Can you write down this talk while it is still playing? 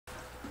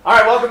All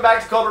right, welcome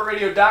back to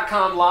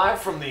Colbertradio.com live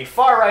from the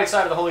far right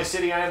side of the Holy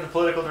City. I am the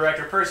political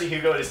director, Percy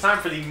Hugo. It is time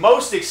for the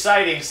most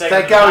exciting segment.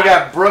 Thank God we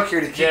got Brooke here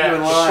to keep you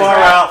in line. Far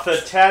out,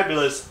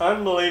 fantabulous,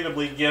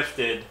 unbelievably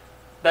gifted.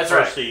 That's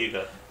Percy right.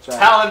 Hugo. Right.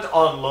 Talent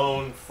on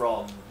loan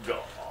from God.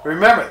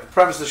 Remember, the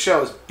premise of the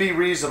show is be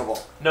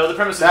reasonable. No, the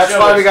premise of the show is...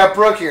 That's why we got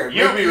Brooke here.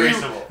 You be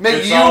reasonable.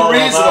 Make you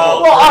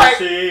reasonable. Well,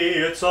 Percy,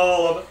 it's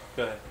all about...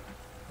 Go ahead.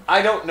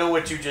 I don't know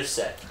what you just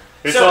said.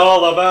 It's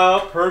all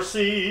about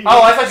Percy.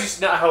 Oh, I thought you...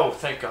 No, oh,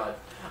 thank God.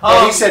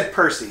 Yeah, he said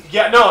Percy.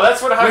 Yeah, no,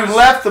 that's what I was... We've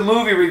left the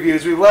movie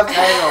reviews. We've left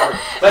Hangover.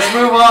 Let's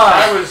move on.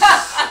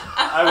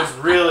 I was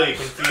really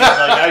confused. Like,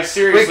 I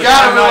seriously... We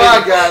got to move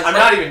on, guys. I'm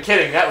not even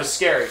kidding. That was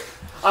scary.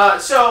 Did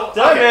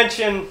I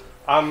mention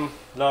I'm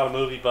not a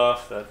movie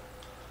buff? That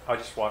I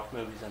just watch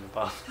movies and a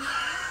buff.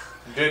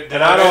 Did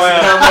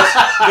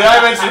I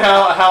mention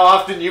how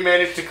often you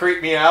manage to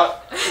creep me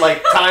out?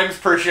 Like, times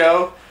per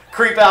show?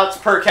 Creep outs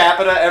per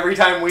capita every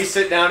time we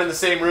sit down in the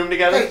same room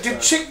together? Hey,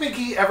 did Chick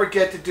McGee ever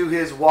get to do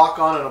his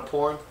walk-on in a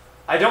porn?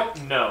 I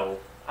don't know.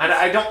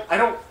 I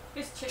don't...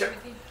 Who's Chick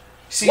McGee?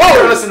 See, you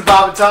gotta listen to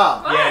Bob and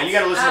Tom. What? Yeah, you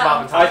gotta listen to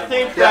Bob and Tom. I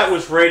think that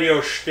was radio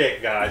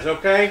shtick, guys,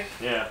 okay?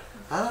 Yeah.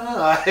 I don't know.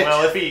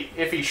 Well,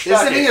 if he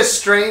stuck Isn't he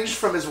estranged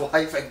from his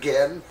wife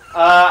again?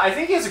 I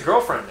think he has a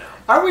girlfriend now.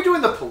 Are we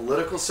doing the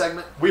political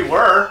segment? We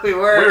were. We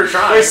were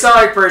trying. We're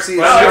sorry, Percy.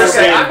 Well, You're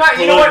saying I'm not,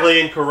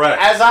 politically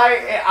incorrect. As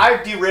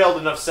I've derailed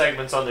enough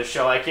segments on this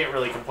show, I can't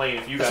really complain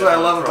if you guys... That's what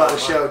I love about the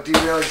show,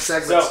 derailing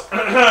segments.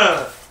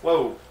 So,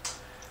 whoa.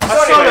 I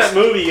saw that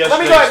movie yesterday.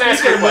 Let me go ahead and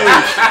ask you a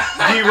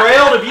question.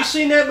 Derailed. Have you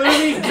seen that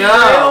movie? No.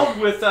 Derailed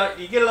with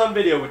you get it on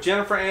video with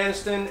Jennifer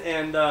Aniston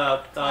and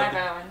Clive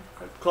Owen.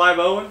 Clive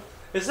Owen.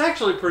 It's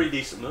actually a pretty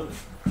decent movie.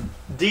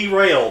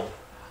 Derailed.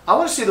 I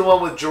want to see the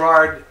one with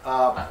Gerard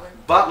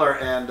Butler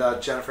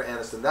and Jennifer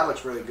Aniston. That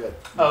looks really good.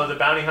 Oh, the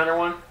bounty hunter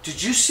one?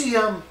 Did you see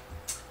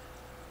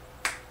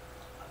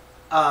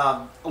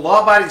Law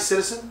Abiding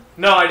Citizen?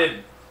 No, I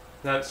didn't.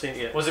 Not seen it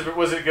yet. Was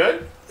it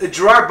good?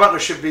 Gerard Butler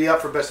should be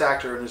up for Best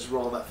Actor in his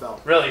role in that film.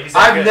 Really? He's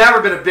that I've good?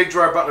 never been a big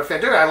Gerard Butler fan.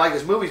 Dude, I like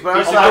his movies, but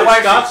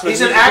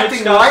he's an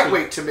acting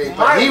lightweight to me.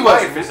 But he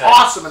was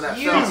awesome in that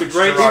film. He's a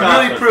great He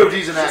really proved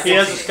he's an actor. He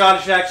has a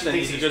Scottish accent.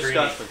 He's a good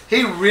Scotsman.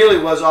 He really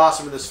was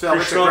awesome in this film.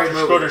 It's a great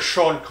movie.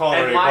 Sean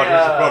Connery, And but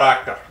he's a good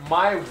actor.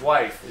 My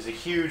wife is a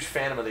huge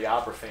Phantom of the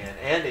Opera fan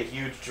and a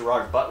huge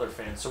Gerard Butler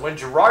fan. So when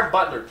Gerard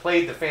Butler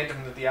played the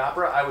Phantom of the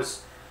Opera, I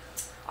was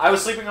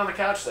sleeping on the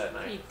couch that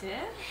night. He did?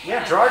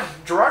 Yeah,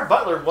 Gerard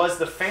Butler was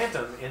the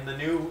Phantom in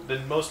the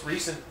most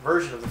recent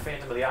version of the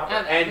Phantom of the Opera,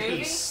 and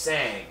he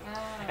sang,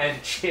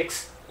 and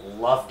chicks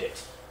loved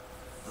it.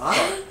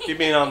 Huh? You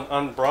mean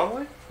on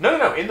Broadway?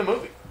 No, in the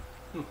movie.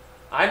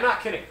 I'm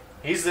not kidding.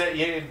 He's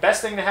the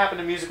best thing to happen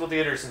to musical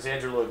theater since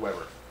Andrew Lloyd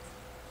Webber.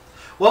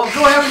 Well,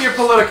 go ahead with your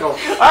political. All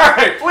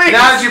right, please.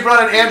 Now that you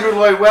brought in Andrew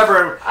Lloyd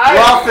Webber, we're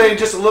all feeling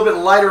just a little bit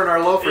lighter in our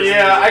loafers.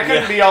 Yeah, I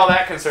couldn't be all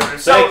that conservative.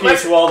 So Thank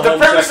you to all the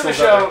premise of the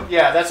show, homosexuals.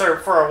 yeah, that's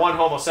for our one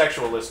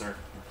homosexual listener.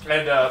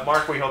 And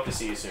Mark, we hope to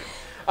see you soon.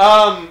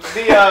 I'm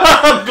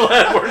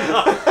glad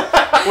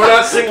we're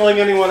not singling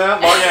anyone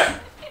out, Mark.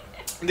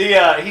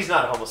 Yeah. He's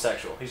not a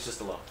homosexual. He's just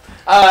alone.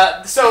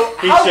 So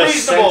He's how just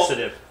reasonable?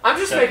 sensitive. I'm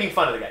just making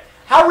fun of the guy.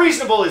 How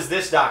reasonable is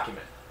this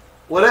document?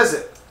 What is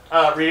it?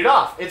 Read it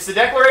off. It's the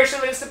Declaration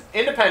of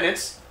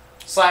Independence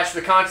 /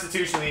 the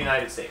Constitution of the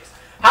United States.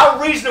 How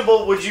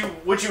reasonable would you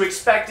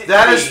expect it to be?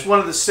 That is one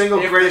of the single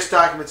greatest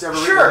documents ever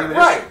written in human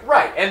history.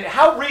 Right. And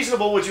how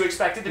reasonable would you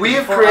expect it to be? We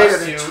have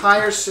created an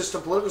entire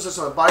system, political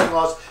system of binding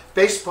laws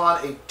based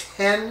upon a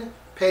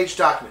 10-page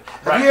document.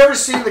 Have you ever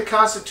seen the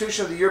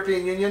Constitution of the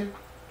European Union?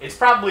 It's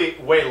probably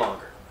way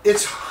longer.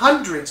 It's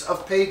hundreds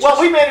of pages. Well,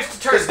 we managed to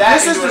turn that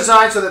into... This is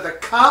designed so that the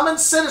common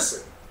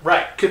citizen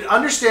can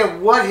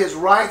understand what his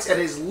rights and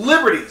his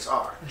liberties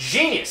are.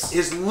 Genius.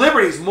 His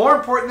liberties more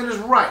important than his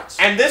rights.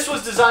 And this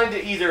was designed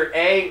to either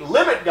A,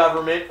 limit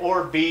government,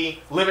 or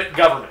B, limit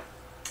government.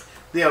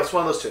 Yeah, it's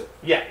one of those two.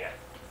 Yeah.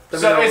 So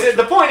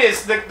the point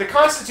is, the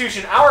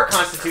Constitution, our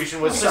Constitution,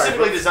 was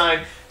specifically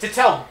designed to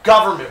tell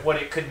government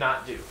what it could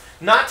not do.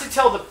 Not to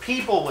tell the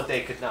people what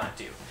they could not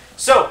do.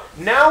 So,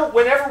 now,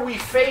 whenever we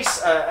face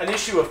an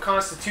issue of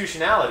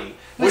constitutionality...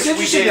 It's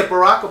interesting that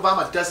Barack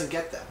Obama doesn't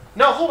get that.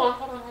 No, hold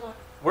on.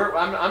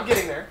 I'm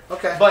getting there.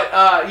 Okay. But,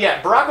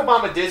 Barack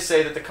Obama did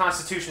say that the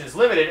Constitution is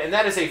limited, and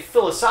that is a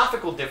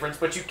philosophical difference,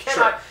 but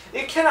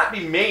it cannot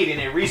be made in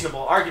a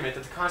reasonable argument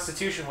that the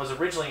Constitution was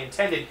originally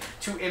intended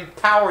to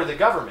empower the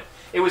government.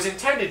 It was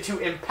intended to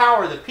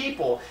empower the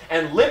people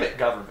and limit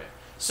government.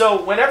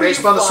 So whenever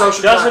based on the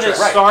social doesn't it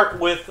start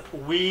with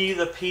we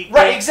the people?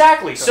 Right,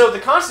 exactly. So the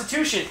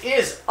Constitution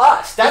is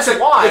us. That's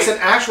why it's an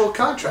actual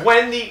contract.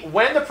 When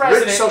the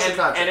president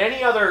and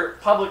any other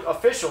public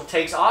official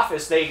takes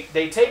office, they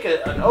take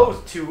an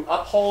oath to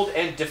uphold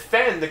and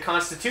defend the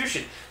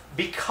Constitution.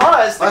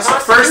 Because that's the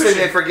first thing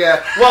they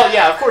forget. Well,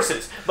 yeah, of course it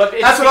is. But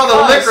that's what all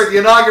the liquor, the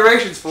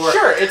inauguration's for.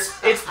 Sure,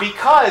 it's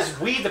because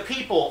we the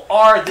people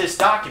are this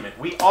document.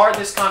 We are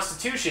this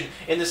Constitution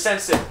in the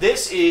sense that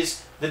this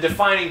is the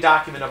defining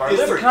document of our Is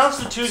liberties. the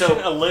Constitution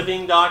a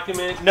living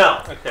document?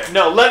 No. Okay.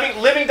 No,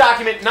 living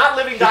document, not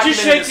living Did you document.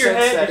 shake in the your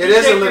sense head? that It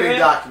is a living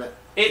document.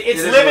 It's It is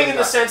living living in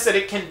the document. sense that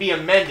it can be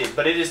amended,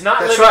 but it is not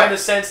That's living right. in the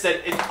sense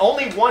that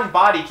only one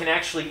body can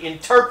actually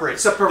interpret.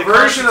 It's a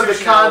perversion of the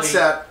constitutionality.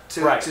 concept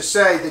to, Right. to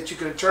say that you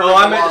can interpret Oh,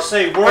 I the meant law to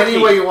say working. any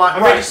way you want. I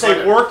meant to Right, say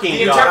right. working.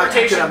 The document.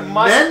 interpretation You can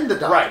must amend the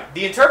document. right.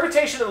 The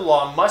interpretation of the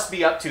law must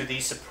be up to the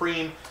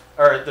Supreme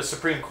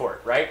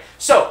Court, right?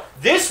 So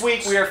this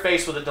week we are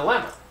faced with a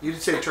dilemma. You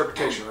did say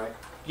interpretation, right?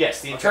 Yes,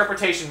 the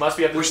interpretation must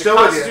be up to We're the still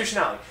with you.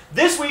 constitutionality.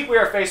 This week we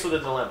are faced with a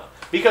dilemma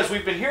because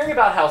we've been hearing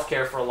about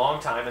healthcare for a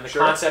long time and the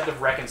Sure. concept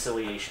of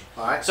reconciliation.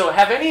 All right. So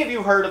have any of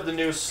you heard of the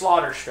new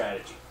slaughter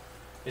strategy?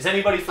 Is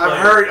anybody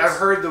familiar? I've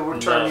heard the term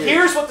No. used.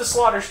 Here's what the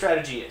slaughter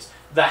strategy is.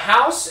 The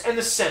House and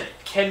the Senate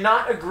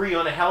cannot agree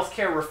on a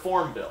healthcare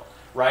reform bill,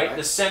 right? Right.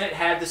 The Senate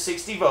had the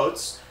 60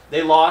 votes.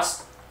 They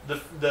lost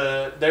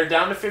they're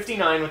down to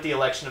 59 with the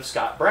election of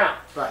Scott Brown.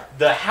 Right.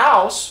 The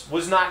House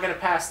was not going to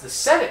pass the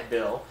Senate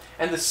bill,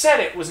 and the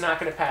Senate was not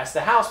going to pass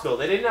the House bill.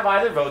 They didn't have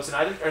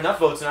enough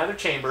votes in either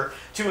chamber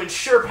to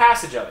ensure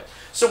passage of it.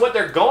 So what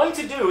they're going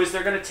to do is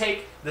they're going to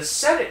take the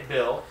Senate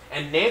bill,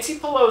 and Nancy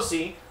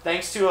Pelosi,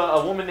 thanks to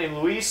a woman named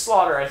Louise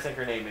Slaughter, I think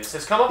her name is,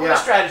 has come up with Yeah. a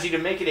strategy to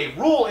make it a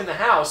rule in the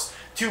House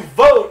to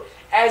vote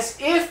as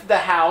if the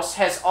House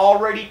has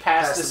already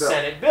passed the the bill.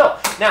 Senate bill.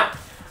 Now,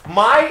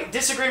 my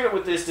disagreement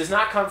with this does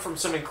not come from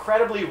some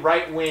incredibly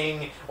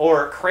right-wing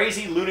or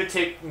crazy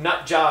lunatic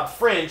nut job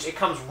fringe. It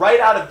comes right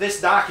out of this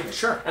document.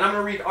 Sure. And I'm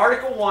going to read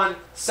Article 1,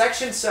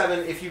 Section 7,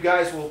 if you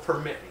guys will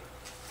permit me.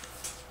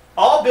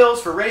 All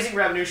bills for raising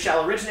revenue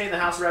shall originate in the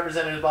House of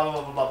Representatives, blah,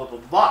 blah, blah, blah, blah, blah,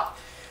 blah.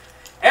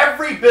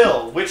 Every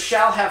bill which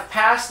shall have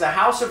passed the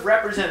House of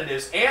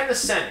Representatives and the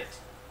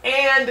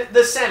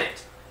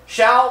Senate,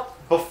 shall,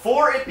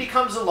 before it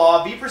becomes a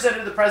law, be presented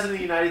to the President of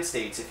the United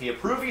States. If he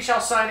approve, he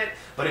shall sign it,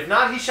 but if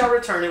not, he shall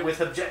return it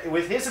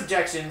with his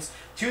objections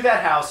to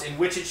that House in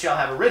which it shall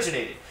have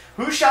originated,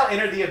 who shall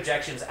enter the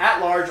objections at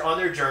large on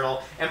their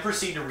journal and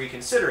proceed to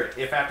reconsider it.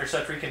 If after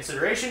such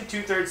reconsideration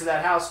 2/3 of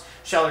that House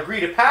shall agree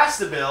to pass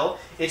the bill,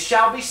 it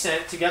shall be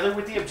sent together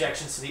with the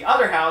objections to the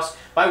other House,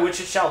 by which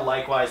it shall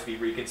likewise be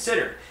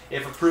reconsidered.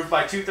 If approved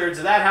by 2/3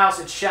 of that House,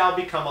 it shall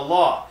become a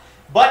law.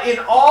 But in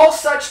all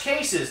such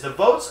cases, the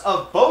votes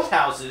of both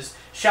houses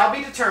shall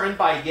be determined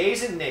by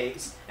yeas and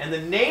nays, and the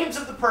names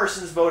of the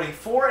persons voting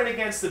for and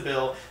against the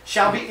bill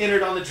shall be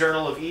entered on the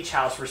journal of each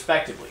house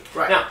respectively.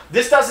 Right. Now,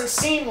 this doesn't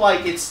seem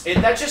like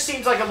that just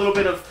seems like a little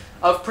bit of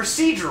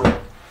procedural.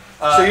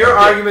 So your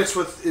argument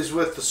is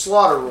with the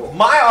slaughter rule.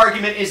 My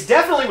argument is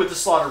definitely with the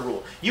slaughter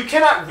rule. You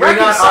cannot You're not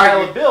reconcile a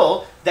arguing-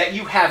 bill that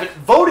you haven't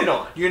voted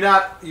on. You're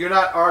not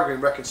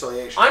arguing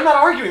reconciliation. I'm not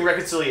arguing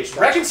reconciliation.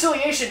 Gotcha.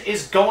 Reconciliation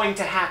is going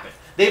to happen.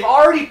 They've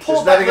already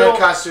pulled There's that nothing bill.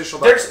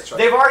 unconstitutional about this, right?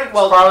 They've already It's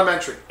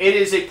parliamentary. It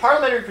is a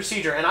parliamentary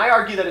procedure, and I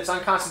argue that it's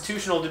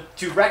unconstitutional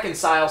to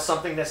reconcile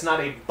something that's not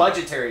a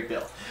budgetary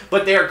bill.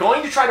 But they are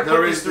going to try to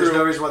put this through. There's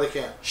no reason why they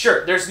can't.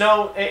 Sure, there's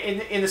no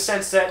in the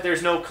sense that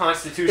there's no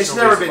constitutional. It's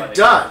never reason why been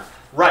they done. can't.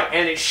 Right,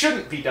 and it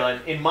shouldn't be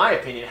done, in my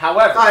opinion.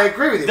 However, I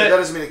agree with you, but that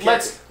doesn't mean it can't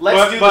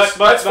let's be. let's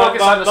focus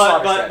on the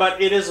slaughter strategy.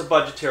 But it is a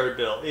budgetary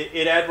bill.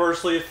 It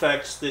adversely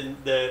affects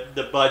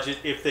the budget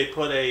if they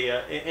put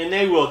and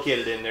they will get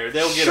it in there.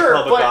 They'll get Sure,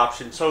 a public but-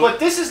 option. So But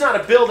this is not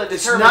a bill that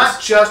It's determines.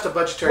 not just a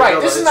budgetary Right,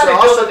 bill. this is it not a bill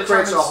also that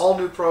creates a determines- whole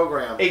new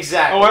program.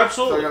 Exactly. oh,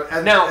 absolutely.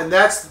 And, Now- and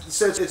that's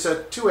it's a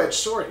two-edged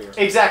sword here.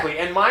 Exactly,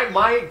 and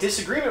my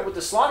disagreement with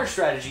the slaughter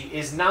strategy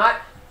is not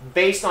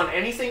based on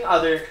anything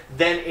other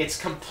than its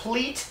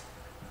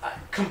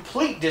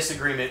complete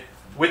disagreement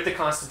with the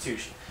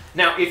Constitution.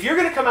 Now, if you're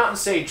going to come out and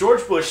say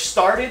George Bush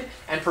started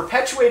and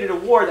perpetuated a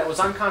war that was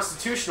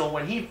unconstitutional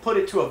when he put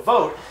it to a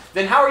vote,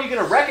 then how are you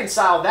going to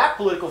reconcile that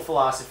political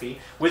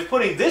philosophy with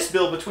putting this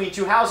bill between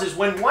two houses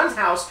when one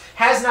house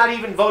has not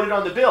even voted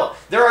on the bill?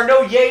 There are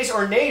no yeas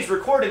or nays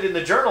recorded in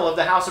the journal of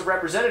the House of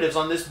Representatives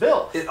on this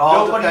bill. It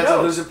all Nobody depends on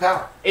knows. who's in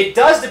power. It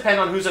does depend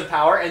on who's in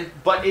power,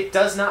 but it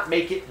does not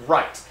make it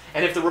right.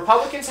 And if the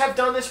Republicans have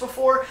done this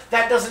before,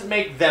 that doesn't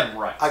make them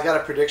right. I got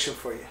a prediction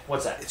for you.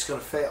 What's that? It's going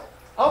to fail.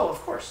 Oh,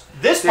 of course.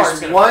 This part is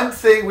There's going to one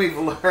thing we've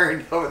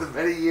learned over the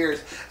many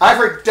years. I've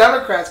heard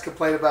Democrats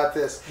complain about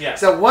this. Yeah.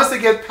 So once they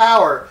get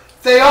power,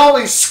 they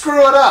always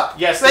screw it up.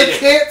 Yes, they they do.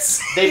 can't.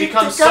 Seem They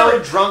become to so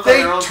govern. drunk on they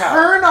their own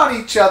power. turn on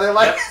each other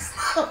like.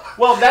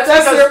 Well, that's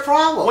That's because their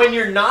problem. when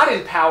you're not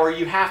in power,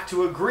 you have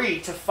to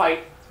agree to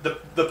fight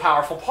the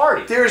powerful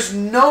party. There's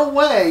no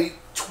way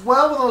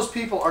 12 of those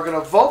people are going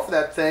to vote for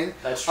that thing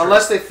That's true.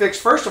 unless they fix,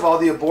 first of all,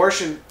 the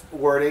abortion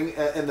wording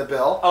in the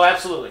bill. Oh,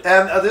 absolutely.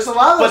 And there's a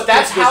lot of those But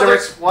that's people how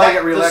why they get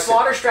the reelected.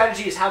 slaughter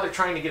strategy is how they're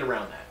trying to get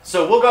around that.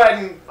 So we'll go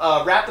ahead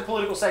and wrap the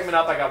political segment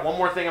up. I got one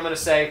more thing I'm going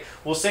to say.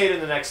 We'll say it in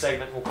the next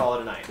segment. We'll call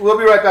it a night. We'll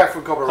be right back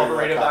from Colbertradio.com.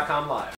 Colbertradio.com live.